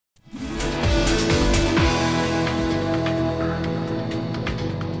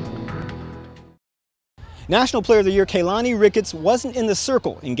National Player of the Year Keilani Ricketts wasn't in the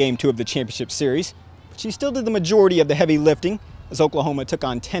circle in Game 2 of the championship series, but she still did the majority of the heavy lifting as Oklahoma took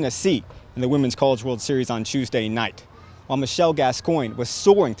on Tennessee in the Women's College World Series on Tuesday night. While Michelle Gascoigne was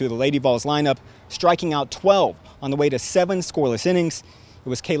soaring through the Lady Vols lineup, striking out 12 on the way to 7 scoreless innings, it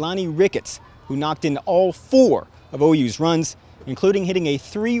was Keilani Ricketts who knocked in all 4 of OU's runs, including hitting a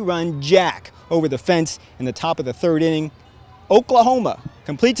 3-run jack over the fence in the top of the 3rd inning. Oklahoma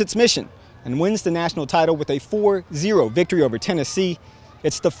completes its mission and wins the national title with a 4-0 victory over Tennessee.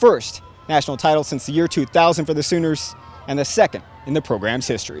 It's the first national title since the year 2000 for the Sooners and the second in the program's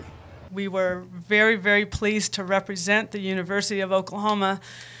history. We were very, very pleased to represent the University of Oklahoma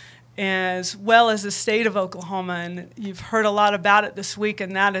as well as the state of Oklahoma, and you've heard a lot about it this week,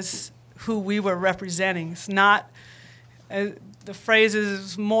 and that is who we were representing. It's not, the phrase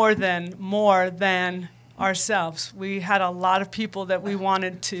is more than ourselves. We had a lot of people that we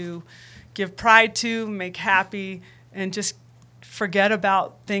wanted to give pride to, make happy, and just forget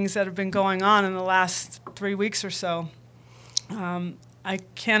about things that have been going on in the last 3 weeks or so. I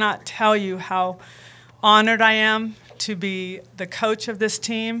cannot tell you how honored I am to be the coach of this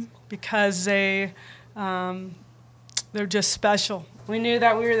team because they're just special. We knew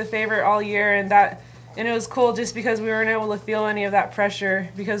that we were the favorite all year, and it was cool just because we weren't able to feel any of that pressure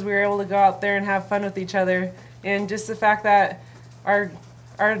because we were able to go out there and have fun with each other. And just the fact that our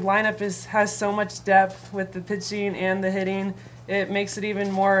lineup has so much depth with the pitching and the hitting, it makes it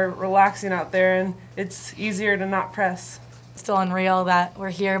even more relaxing out there, and it's easier to not press. Still unreal that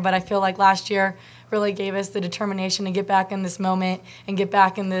we're here, but I feel like last year really gave us the determination to get back in this moment and get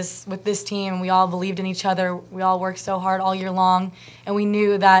back in this with this team. We all believed in each other. We all worked so hard all year long, and we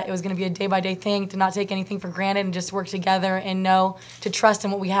knew that it was going to be a day-by-day thing, to not take anything for granted and just work together and know to trust in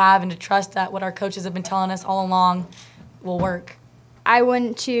what we have and to trust that what our coaches have been telling us all along will work. I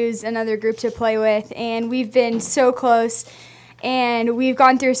wouldn't choose another group to play with, and we've been so close, and we've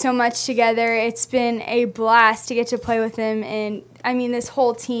gone through so much together. It's been a blast to get to play with them, and I mean, this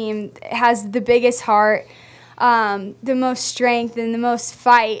whole team has the biggest heart, the most strength, and the most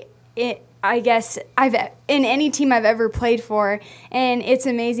fight, I guess, in any team I've ever played for, and it's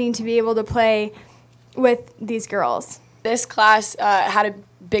amazing to be able to play with these girls. This class had a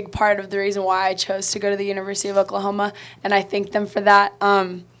big part of the reason why I chose to go to the University of Oklahoma, and I thank them for that.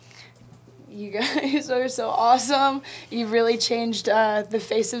 You guys are so awesome. You've really changed the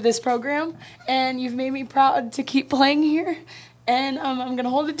face of this program, and you've made me proud to keep playing here, and I'm going to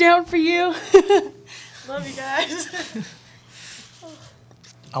hold it down for you. Love you guys.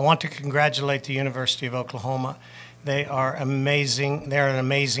 I want to congratulate the University of Oklahoma. They are amazing. They're an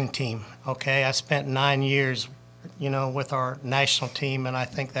amazing team, okay? I spent 9 years with our national team, and I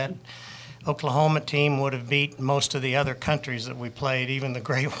think that Oklahoma team would have beat most of the other countries that we played, even the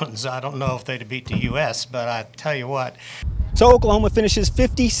great ones. I don't know if they'd have beat the U.S., but I tell you what. So Oklahoma finishes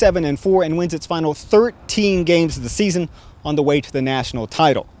 57-4 and wins its final 13 games of the season on the way to the national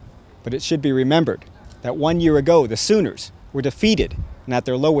title. But it should be remembered that 1 year ago, the Sooners were defeated and at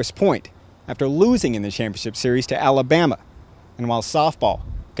their lowest point after losing in the championship series to Alabama. And while softball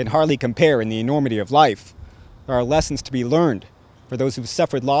can hardly compare in the enormity of life, there are lessons to be learned for those who've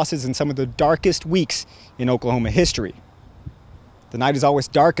suffered losses in some of the darkest weeks in Oklahoma history. The night is always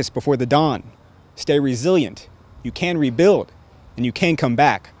darkest before the dawn. Stay resilient. You can rebuild, and you can come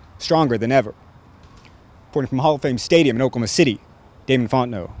back stronger than ever. Reporting from Hall of Fame Stadium in Oklahoma City, Damon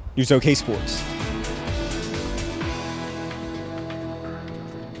Fontenot, News OK Sports.